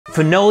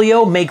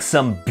Fenoglio makes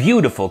some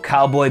beautiful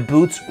cowboy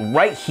boots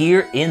right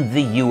here in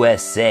the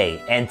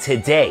USA. And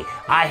today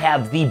I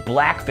have the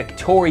Black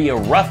Victoria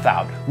Rough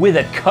Out with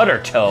a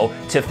cutter toe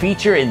to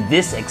feature in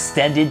this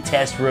extended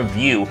test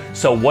review.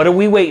 So what are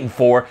we waiting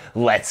for?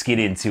 Let's get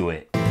into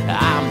it.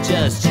 I'm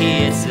just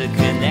here to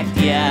connect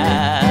ya,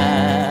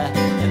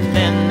 and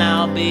then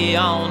I'll be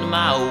on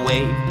my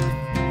way.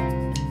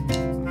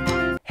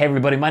 Hey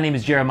everybody, my name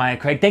is Jeremiah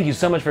Craig. Thank you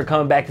so much for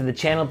coming back to the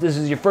channel. If this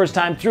is your first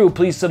time through,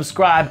 please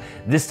subscribe.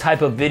 This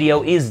type of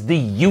video is the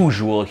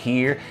usual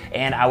here,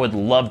 and I would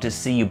love to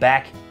see you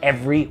back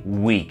every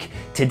week.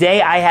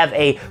 Today I have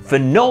a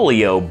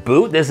Fenoglio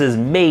boot. This is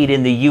made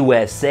in the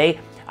USA.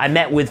 I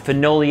met with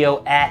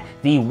Fenoglio at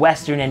the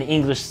Western and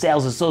English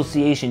Sales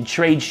Association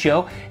trade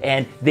show,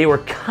 and they were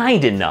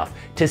kind enough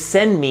to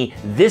send me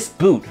this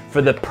boot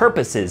for the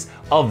purposes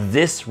of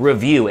this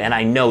review. And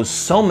I know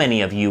so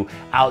many of you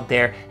out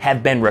there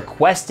have been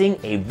requesting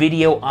a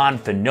video on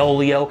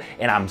Fenoglio,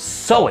 and I'm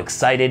so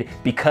excited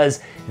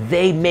because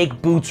they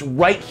make boots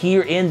right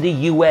here in the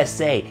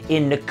USA,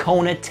 in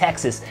Nocona,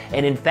 Texas.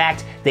 And in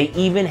fact, they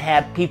even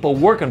have people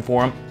working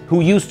for them who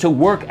used to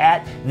work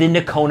at the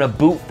Nocona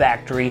boot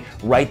factory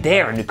right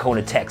there in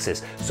Nocona,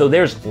 Texas. So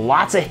there's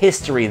lots of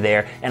history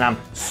there, and I'm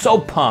so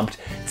pumped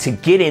to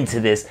get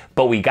into this,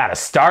 but we gotta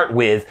start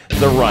with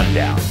the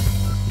rundown.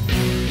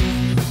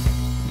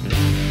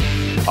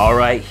 All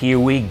right, here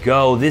we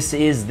go. This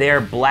is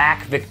their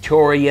Black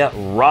Victoria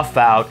Rough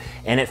Out,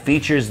 and it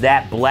features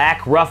that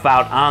black rough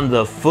out on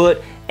the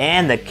foot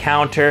and the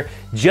counter.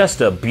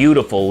 Just a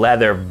beautiful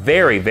leather,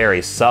 very,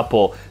 very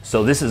supple.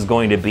 So this is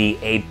going to be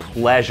a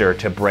pleasure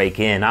to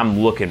break in. I'm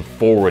looking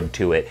forward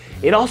to it.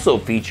 It also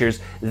features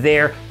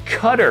their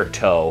cutter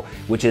toe,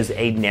 which is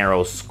a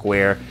narrow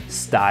square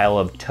style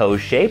of toe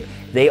shape.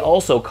 They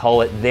also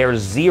call it their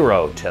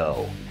zero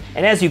toe.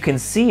 And as you can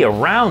see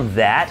around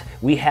that,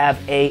 we have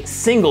a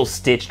single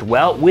stitched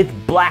welt with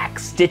black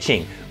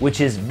stitching, which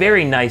is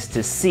very nice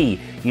to see.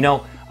 You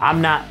know, I'm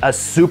not a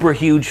super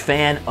huge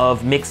fan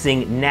of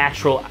mixing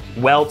natural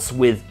welts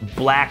with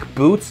black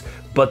boots,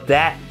 but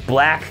that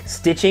black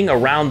stitching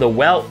around the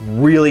welt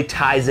really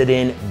ties it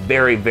in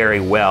very,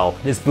 very well.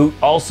 This boot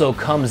also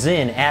comes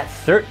in at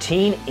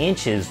 13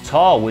 inches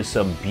tall with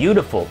some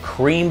beautiful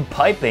cream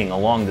piping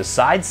along the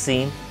side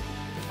seam.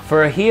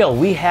 For a heel,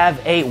 we have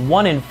a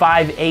 1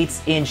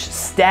 5/8 inch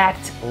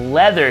stacked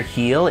leather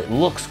heel. It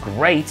looks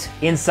great.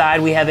 Inside,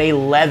 we have a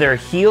leather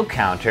heel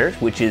counter,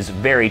 which is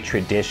very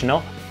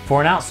traditional. For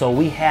an outsole,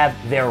 we have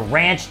their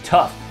Ranch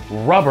Tough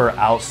rubber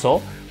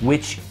outsole,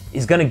 which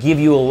is gonna give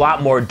you a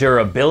lot more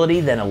durability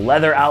than a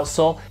leather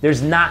outsole.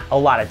 There's not a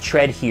lot of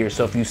tread here,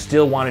 so if you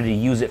still wanted to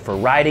use it for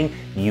riding,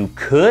 you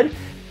could.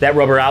 That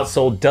rubber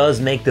outsole does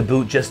make the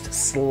boot just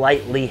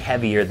slightly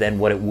heavier than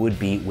what it would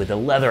be with a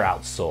leather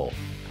outsole.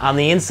 On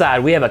the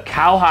inside, we have a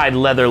cowhide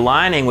leather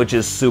lining, which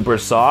is super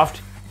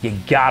soft. You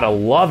gotta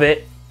love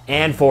it.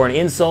 And for an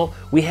insole,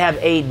 we have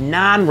a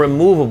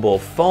non-removable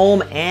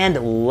foam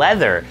and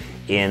leather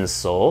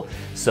insole.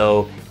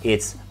 So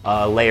it's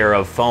a layer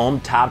of foam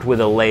topped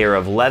with a layer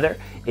of leather.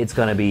 It's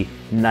gonna be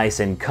nice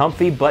and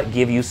comfy, but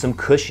give you some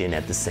cushion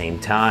at the same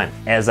time.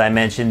 As I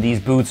mentioned, these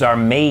boots are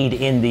made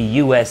in the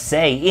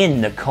USA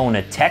in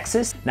Nocona,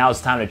 Texas. Now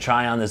it's time to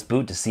try on this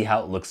boot to see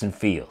how it looks and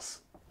feels.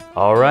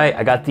 All right,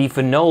 I got the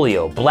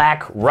Fenoglio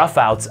Black Rough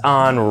Outs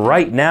on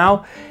right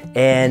now,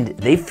 and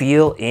they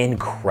feel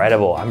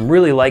incredible. I'm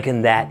really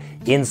liking that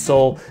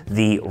insole.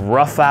 The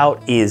rough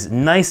out is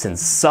nice and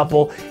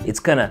supple. It's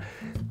gonna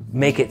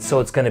make it so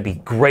it's gonna be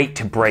great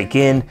to break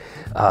in.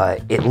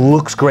 It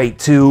looks great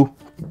too.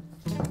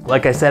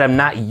 Like I said, I'm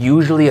not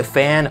usually a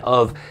fan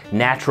of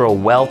natural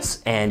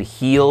welts and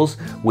heels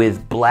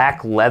with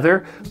black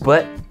leather,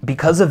 but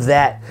because of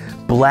that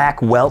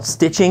black welt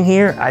stitching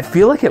here, I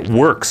feel like it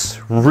works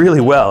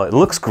really well. It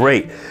looks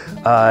great.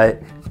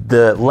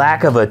 The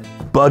lack of a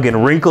bug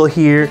and wrinkle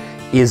here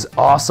is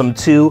awesome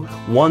too.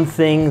 One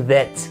thing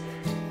that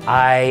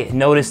I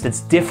noticed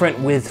that's different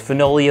with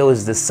Fenoglio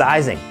is the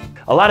sizing.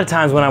 A lot of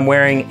times when I'm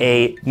wearing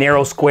a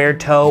narrow square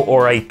toe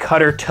or a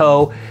cutter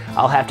toe,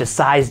 I'll have to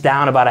size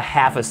down about a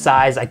half a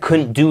size. I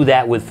couldn't do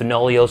that with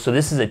Fenoglio, so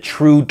this is a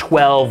true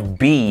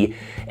 12B,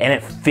 and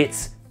it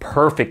fits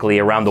perfectly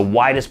around the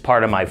widest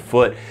part of my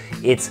foot.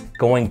 It's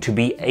going to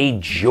be a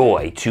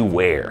joy to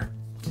wear.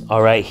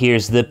 All right,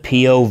 here's the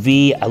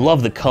POV. I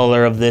love the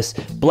color of this.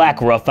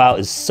 Black rough out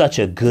is such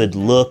a good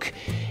look,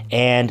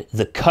 and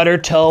the cutter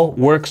toe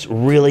works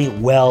really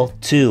well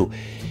too.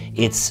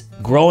 It's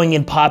growing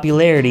in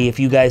popularity. If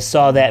you guys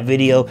saw that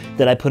video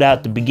that I put out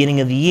at the beginning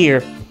of the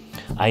year,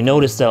 I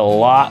noticed that a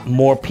lot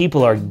more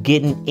people are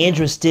getting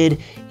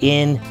interested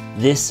in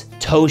this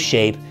toe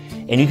shape,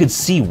 and you can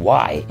see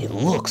why. It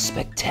looks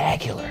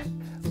spectacular.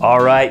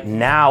 All right,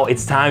 now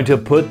it's time to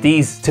put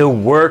these to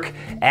work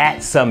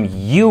at some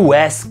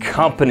US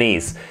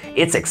companies.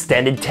 It's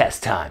extended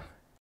test time.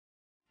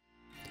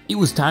 It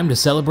was time to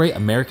celebrate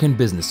American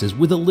businesses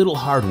with a little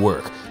hard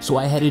work, so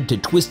I headed to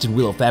Twisted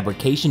Willow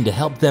Fabrication to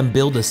help them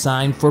build a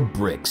sign for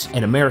Bryx,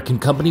 an American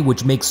company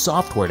which makes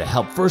software to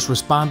help first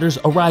responders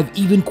arrive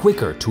even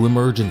quicker to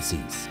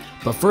emergencies.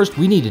 But first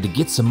we needed to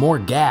get some more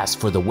gas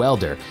for the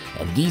welder,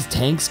 and these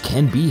tanks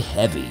can be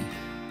heavy.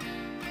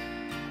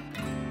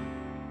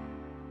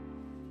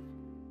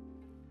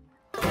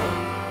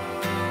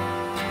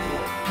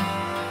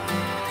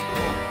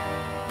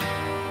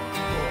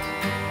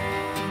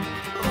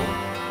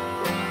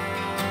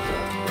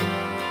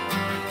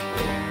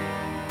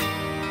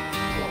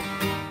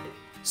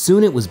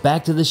 Soon it was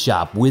back to the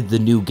shop with the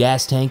new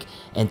gas tank,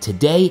 and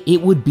today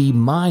it would be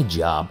my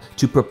job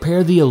to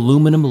prepare the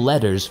aluminum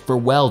letters for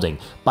welding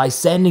by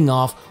sanding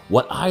off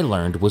what I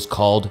learned was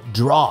called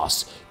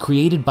dross,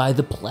 created by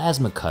the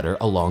plasma cutter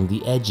along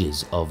the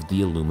edges of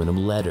the aluminum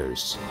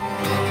letters.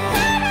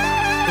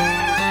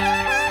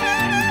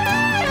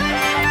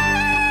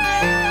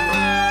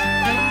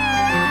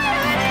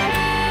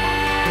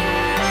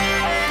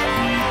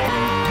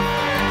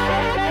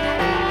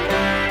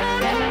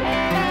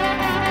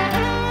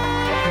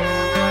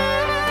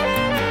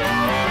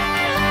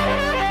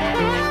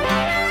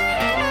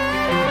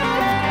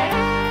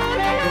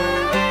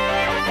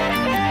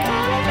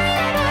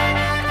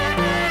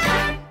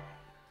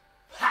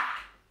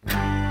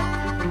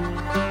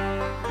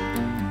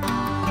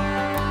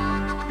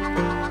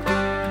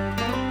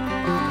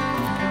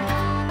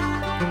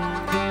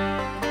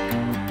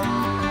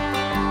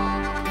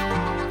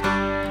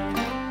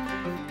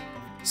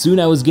 Soon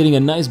I was getting a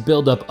nice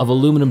buildup of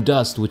aluminum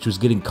dust which was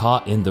getting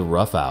caught in the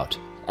rough out.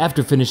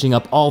 After finishing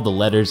up all the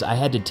letters, I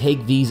had to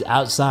take these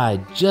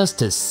outside just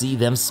to see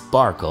them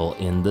sparkle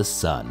in the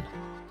sun.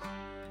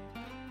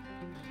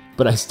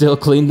 But I still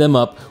cleaned them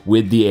up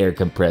with the air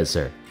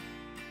compressor.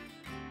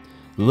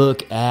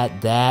 Look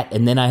at that,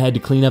 and then I had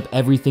to clean up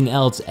everything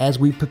else as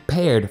we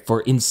prepared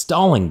for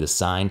installing the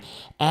sign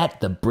at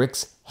the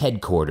Bryx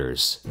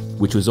headquarters,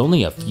 which was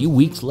only a few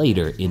weeks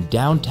later in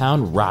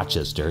downtown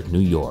Rochester, New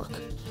York.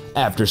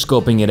 After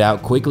scoping it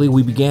out quickly,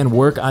 we began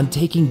work on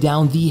taking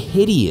down the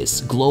hideous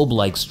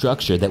globe-like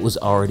structure that was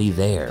already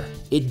there.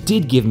 It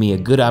did give me a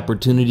good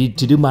opportunity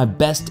to do my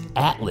best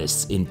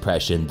Atlas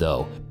impression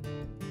though.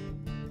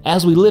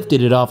 As we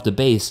lifted it off the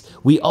base,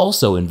 we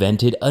also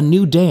invented a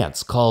new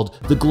dance called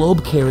the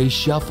Globe Carry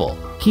Shuffle.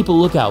 Keep a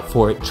lookout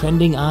for it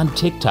trending on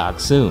TikTok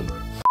soon.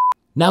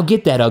 Now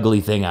get that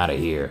ugly thing out of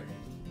here.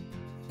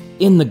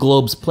 In the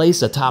globe's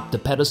place atop the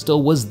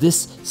pedestal was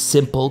this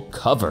simple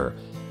cover.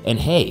 And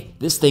hey,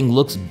 this thing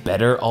looks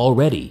better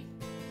already.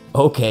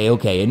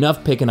 Okay,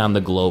 enough picking on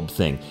the globe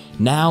thing.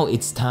 Now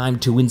it's time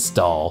to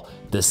install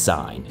the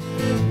sign.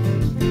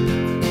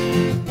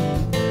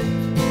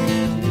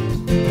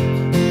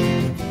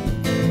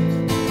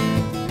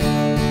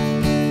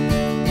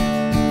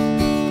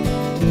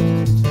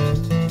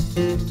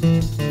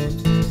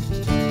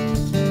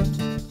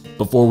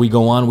 Before we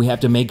go on, we have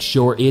to make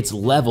sure it's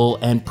level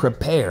and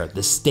prepare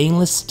the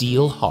stainless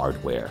steel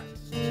hardware.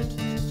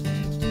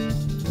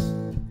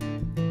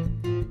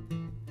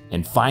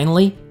 And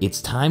finally,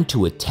 it's time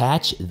to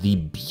attach the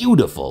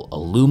beautiful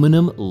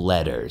aluminum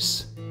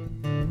letters.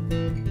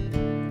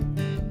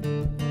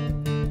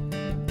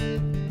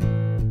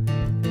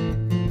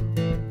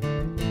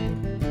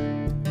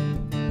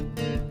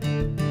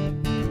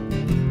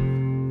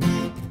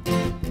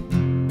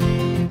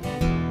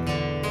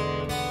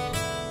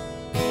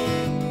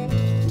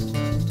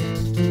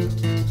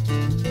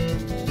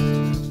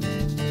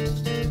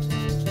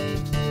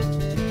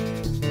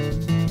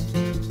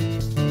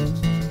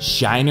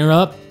 Shine her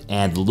up,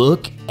 and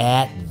look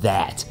at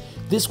that.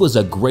 This was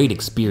a great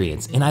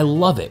experience, and I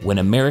love it when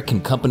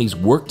American companies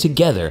work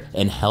together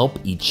and help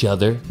each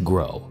other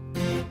grow.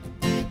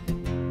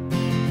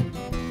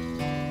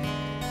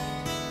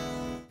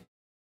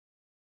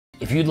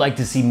 If you'd like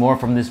to see more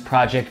from this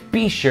project,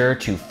 be sure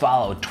to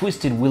follow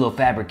Twisted Willow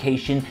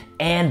Fabrication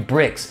and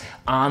Bryx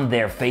on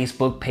their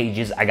Facebook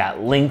pages. I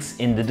got links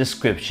in the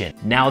description.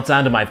 Now it's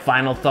on to my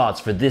final thoughts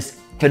for this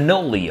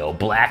Fenoglio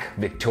Black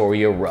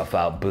Victoria Rough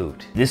Out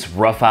boot. This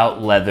rough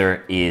out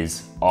leather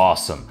is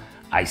awesome.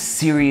 I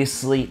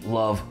seriously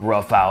love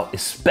rough out,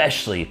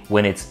 especially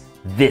when it's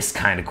this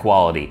kind of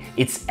quality.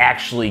 It's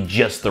actually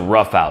just the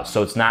rough out,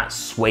 so it's not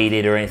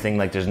suede or anything,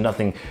 like there's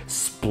nothing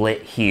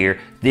split here.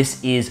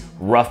 This is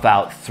rough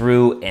out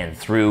through and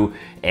through,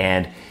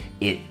 and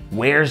it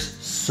wears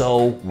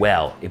so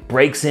well. It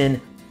breaks in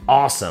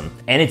awesome,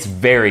 and it's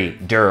very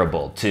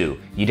durable too.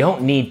 You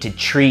don't need to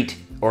treat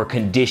or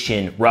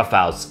condition rough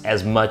outs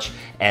as much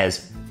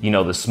as, you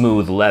know, the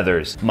smooth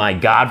leathers. My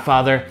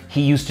godfather,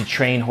 he used to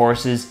train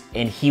horses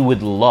and he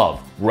would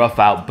love rough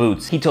out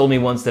boots. He told me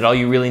once that all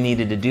you really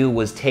needed to do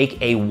was take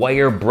a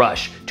wire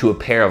brush to a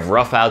pair of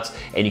rough outs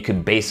and you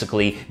could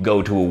basically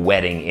go to a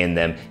wedding in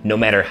them, no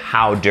matter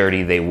how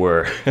dirty they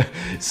were.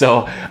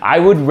 So I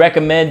would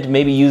recommend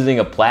maybe using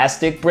a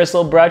plastic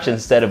bristle brush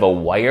instead of a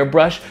wire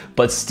brush,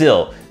 but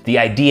still, The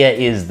idea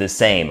is the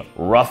same.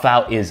 Rough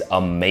out is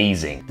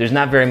amazing. There's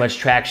not very much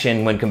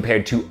traction when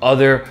compared to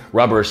other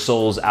rubber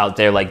soles out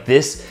there. Like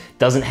this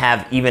doesn't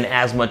have even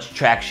as much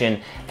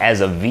traction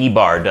as a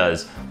V-bar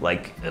does.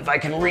 Like if I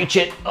can reach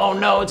it, oh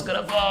no, it's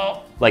gonna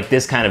fall. Like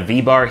this kind of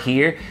V-bar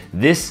here,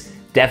 this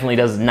definitely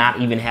does not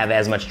even have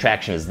as much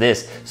traction as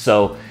this.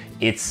 So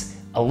it's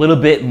a little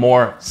bit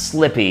more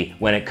slippy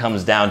when it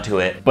comes down to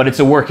it, but it's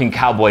a working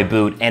cowboy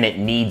boot and it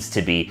needs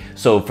to be.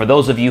 So for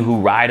those of you who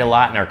ride a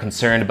lot and are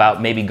concerned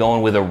about maybe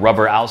going with a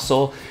rubber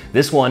outsole,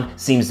 this one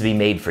seems to be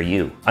made for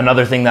you.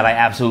 Another thing that I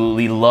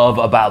absolutely love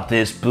about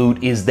this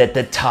boot is that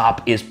the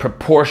top is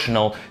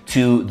proportional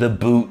to the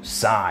boot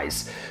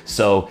size.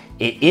 So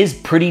it is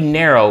pretty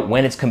narrow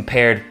when it's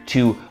compared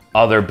to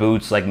other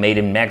boots like made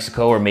in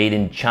Mexico or made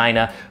in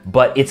China,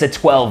 but it's a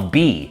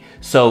 12B,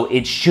 so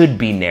it should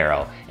be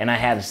narrow. And I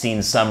have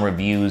seen some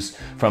reviews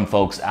from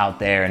folks out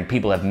there, and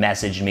people have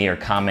messaged me or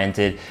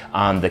commented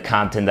on the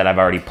content that I've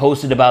already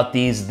posted about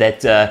these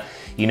that,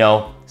 you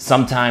know,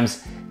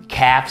 sometimes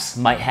calves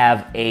might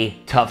have a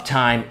tough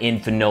time in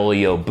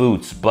Fenoglio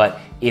boots, but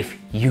if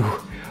you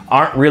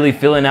aren't really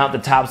filling out the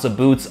tops of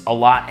boots a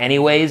lot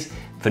anyways,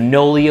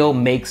 Fenoglio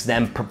makes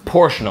them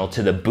proportional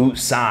to the boot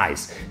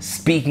size.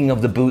 Speaking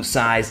of the boot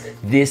size,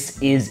 this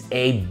is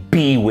a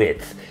B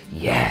width.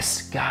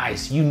 Yes,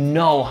 guys, you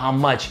know how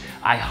much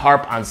I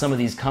harp on some of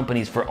these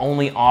companies for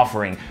only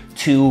offering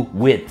 2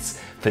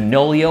 widths.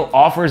 Fenoglio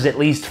offers at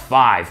least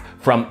 5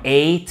 from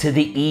A to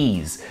the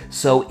E's.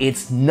 So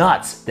it's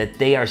nuts that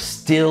they are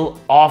still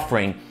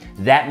offering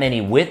that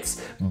many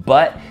widths,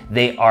 but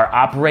they are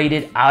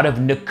operated out of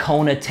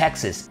Nocona,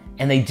 Texas.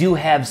 And they do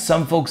have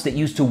some folks that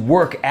used to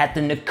work at the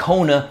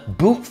Nocona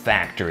boot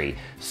factory.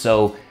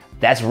 So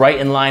that's right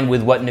in line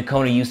with what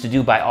Nocona used to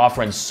do by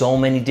offering so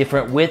many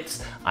different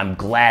widths. I'm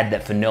glad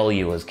that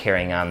Fenoglio is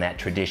carrying on that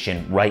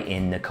tradition right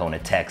in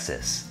Nocona,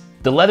 Texas.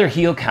 The leather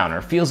heel counter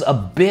feels a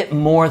bit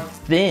more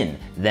thin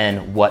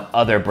than what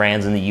other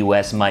brands in the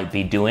US might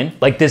be doing.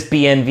 Like this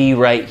BNV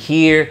right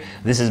here,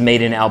 this is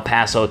made in El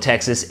Paso,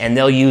 Texas, and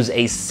they'll use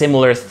a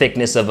similar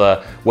thickness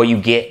of what you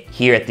get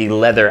here at the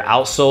leather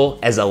outsole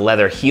as a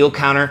leather heel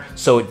counter.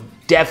 So it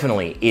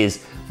definitely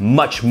is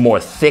much more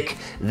thick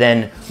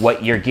than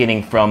what you're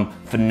getting from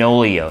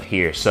Fenoglio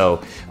here.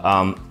 So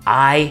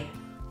I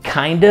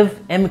kind of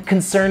am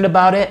concerned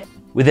about it.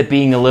 With it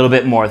being a little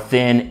bit more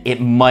thin,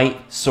 it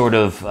might sort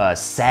of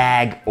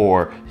sag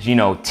or, you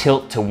know,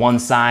 tilt to one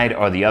side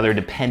or the other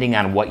depending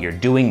on what you're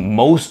doing.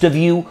 Most of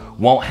you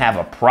won't have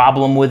a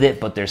problem with it,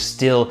 but there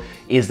still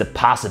is the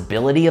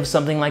possibility of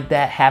something like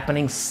that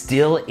happening.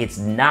 Still, it's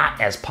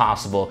not as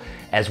possible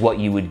as what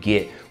you would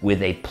get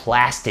with a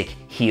plastic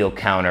heel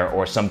counter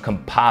or some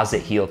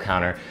composite heel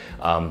counter,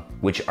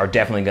 which are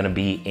definitely gonna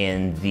be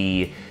in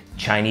the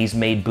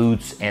Chinese-made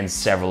boots and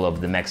several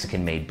of the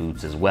Mexican-made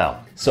boots as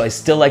well. So I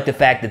still like the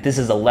fact that this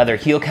is a leather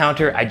heel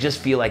counter. I just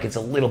feel like it's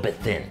a little bit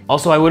thin.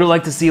 Also, I would have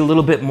liked to see a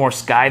little bit more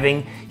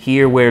skiving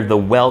here where the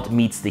welt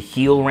meets the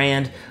heel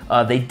rand.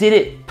 They did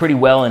it pretty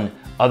well in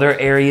other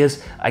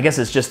areas. I guess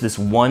it's just this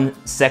one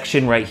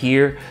section right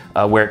here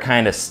where it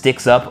kind of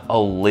sticks up a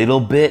little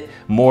bit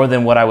more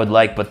than what I would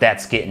like, but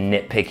that's getting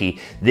nitpicky.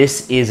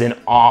 This is an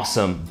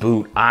awesome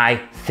boot. I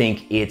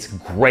think it's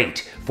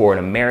great for an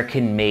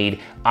American-made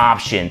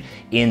option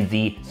in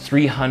the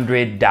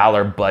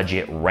 $300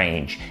 budget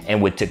range.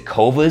 And with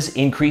Tecovas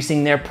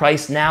increasing their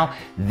price now,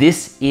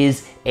 this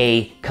is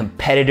a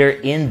competitor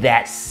in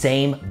that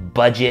same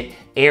budget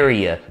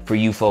area for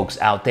you folks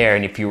out there.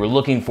 And if you were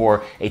looking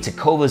for a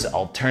Tecovas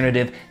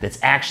alternative that's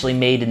actually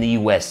made in the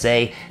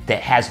USA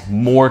that has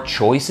more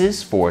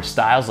choices for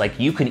styles, like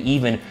you can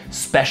even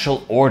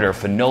special order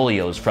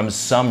Fenoglios from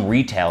some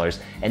retailers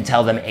and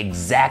tell them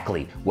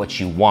exactly what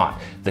you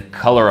want. The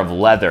color of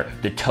leather,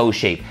 the toe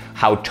shape,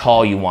 how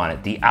tall you want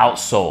it, the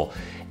outsole,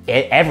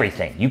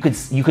 everything. You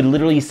could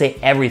literally say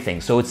everything.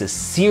 So it's a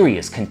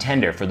serious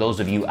contender for those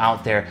of you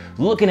out there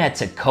looking at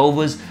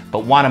Tecovas but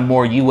want a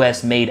more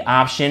US made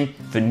option.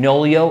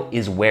 Fenoglio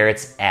is where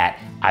it's at.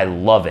 I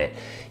love it.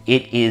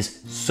 It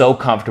is so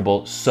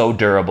comfortable, so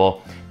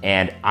durable,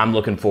 and I'm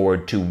looking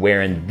forward to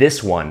wearing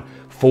this one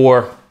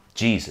for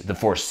the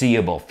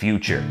foreseeable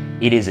future.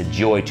 It is a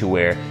joy to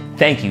wear.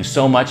 Thank you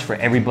so much for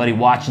everybody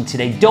watching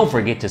today. Don't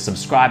forget to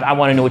subscribe. I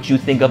want to know what you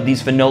think of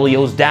these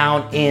Fenoglios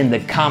down in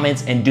the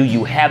comments, and do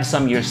you have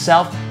some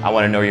yourself? I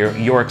want to know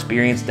your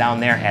experience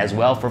down there as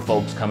well for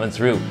folks coming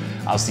through.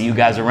 I'll see you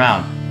guys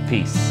around.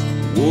 Peace.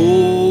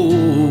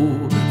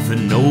 Whoa,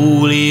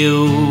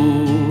 Fenoglio,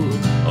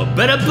 a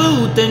better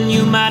boot than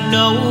you might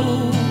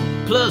know.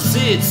 Plus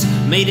it's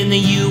made in the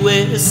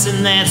US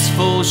and that's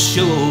for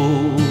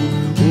sure.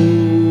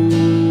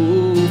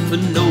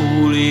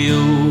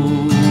 Fenoglio.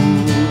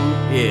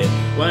 Yeah,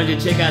 why don't you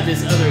check out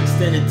this other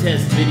extended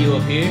test video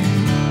up here?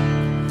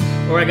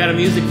 Or I got a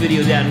music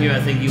video down here I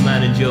think you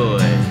might enjoy.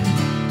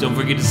 Don't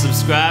forget to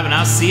subscribe and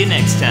I'll see you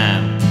next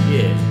time.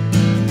 Yeah.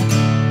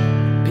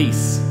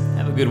 Peace.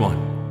 Have a good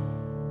one.